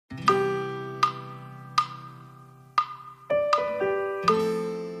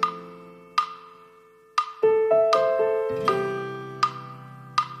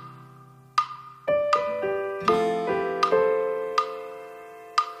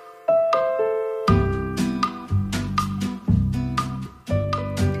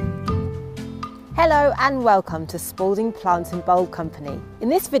Hello and welcome to Spalding Plant Bulb Company. In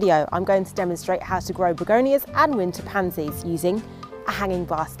this video I'm going to demonstrate how to grow begonias and winter pansies using a hanging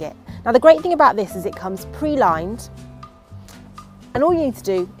basket. Now the great thing about this is it comes pre-lined and all you need to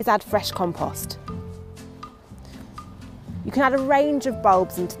do is add fresh compost. You can add a range of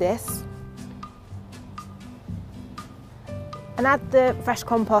bulbs into this and add the fresh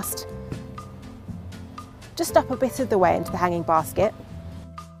compost just up a bit of the way into the hanging basket.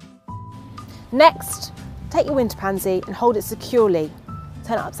 Next, take your winter pansy and hold it securely.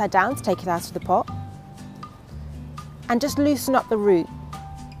 Turn it upside down to take it out of the pot and just loosen up the root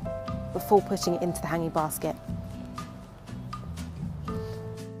before putting it into the hanging basket.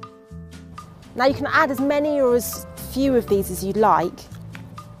 Now you can add as many or as few of these as you'd like,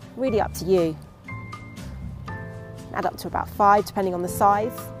 really up to you. Add up to about 5 depending on the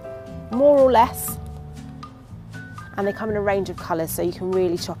size, more or less. And they come in a range of colours so you can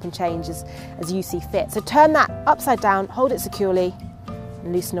really chop and change as you see fit. So turn that upside down, hold it securely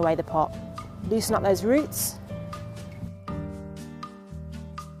and loosen away the pot. Loosen up those roots.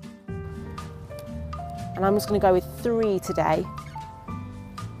 And I'm just going to go with 3 today.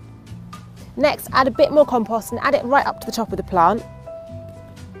 Next, add a bit more compost and add it right up to the top of the plant.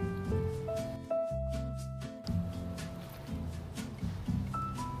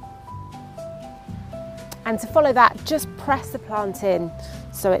 And to follow that, just press the plant in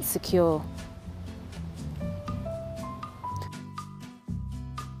so it's secure.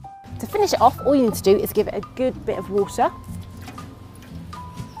 To finish it off, all you need to do is give it a good bit of water.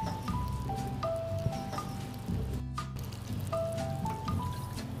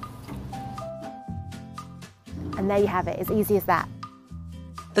 And there you have it, as easy as that.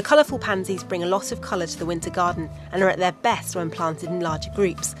 The colourful pansies bring a lot of colour to the winter garden and are at their best when planted in larger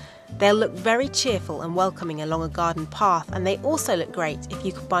groups. They'll look very cheerful and welcoming along a garden path, and they also look great if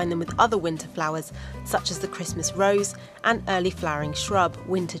you combine them with other winter flowers such as the Christmas rose and early flowering shrub,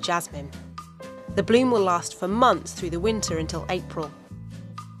 winter jasmine. The bloom will last for months through the winter until April.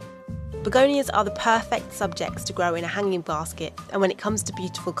 Begonias are the perfect subjects to grow in a hanging basket, and when it comes to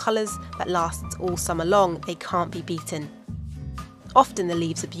beautiful colours that last all summer long, they can't be beaten. Often the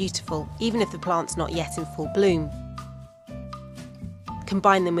leaves are beautiful, even if the plant's not yet in full bloom.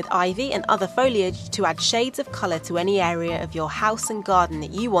 Combine them with ivy and other foliage to add shades of colour to any area of your house and garden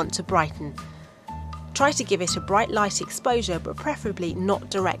that you want to brighten. Try to give it a bright light exposure, but preferably not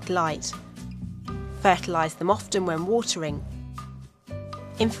direct light. Fertilise them often when watering.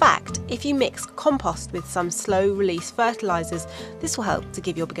 In fact, if you mix compost with some slow-release fertilisers, this will help to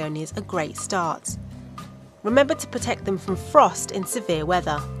give your begonias a great start. Remember to protect them from frost in severe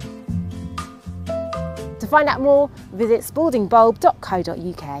weather. To find out more, visit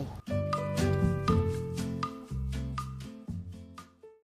spaldingbulb.co.uk.